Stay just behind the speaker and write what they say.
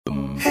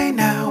Hey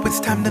now, it's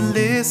time to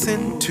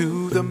listen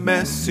to the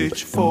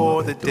message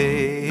for the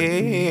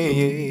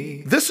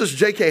day. This is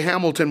J.K.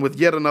 Hamilton with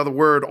yet another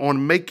word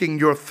on making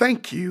your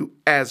thank you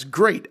as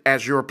great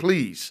as your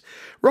please.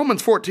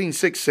 Romans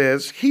 14:6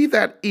 says, "He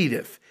that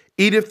eateth,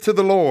 eateth to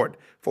the Lord,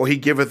 for he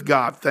giveth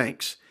God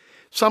thanks."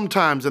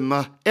 Sometimes in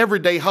the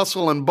everyday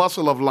hustle and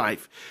bustle of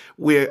life,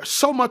 we're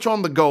so much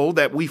on the go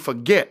that we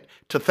forget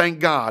to thank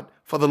God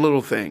for the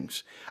little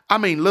things. I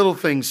mean, little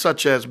things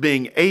such as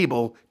being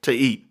able to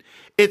eat.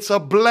 It's a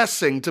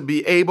blessing to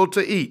be able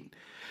to eat.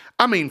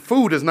 I mean,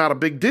 food is not a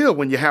big deal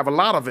when you have a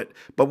lot of it,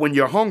 but when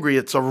you're hungry,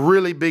 it's a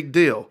really big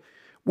deal.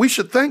 We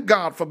should thank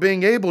God for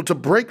being able to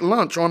break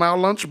lunch on our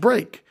lunch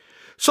break.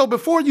 So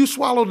before you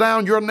swallow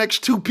down your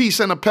next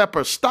 2-piece and a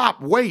pepper, stop,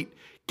 wait,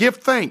 give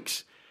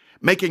thanks,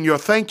 making your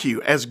thank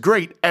you as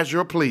great as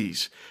your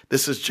please.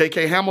 This is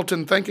J.K.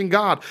 Hamilton thanking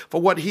God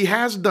for what he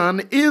has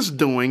done, is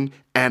doing,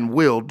 and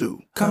will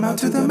do. Come out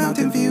to the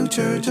Mountain View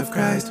Church of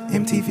Christ,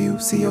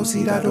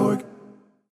 mtvcoc.org.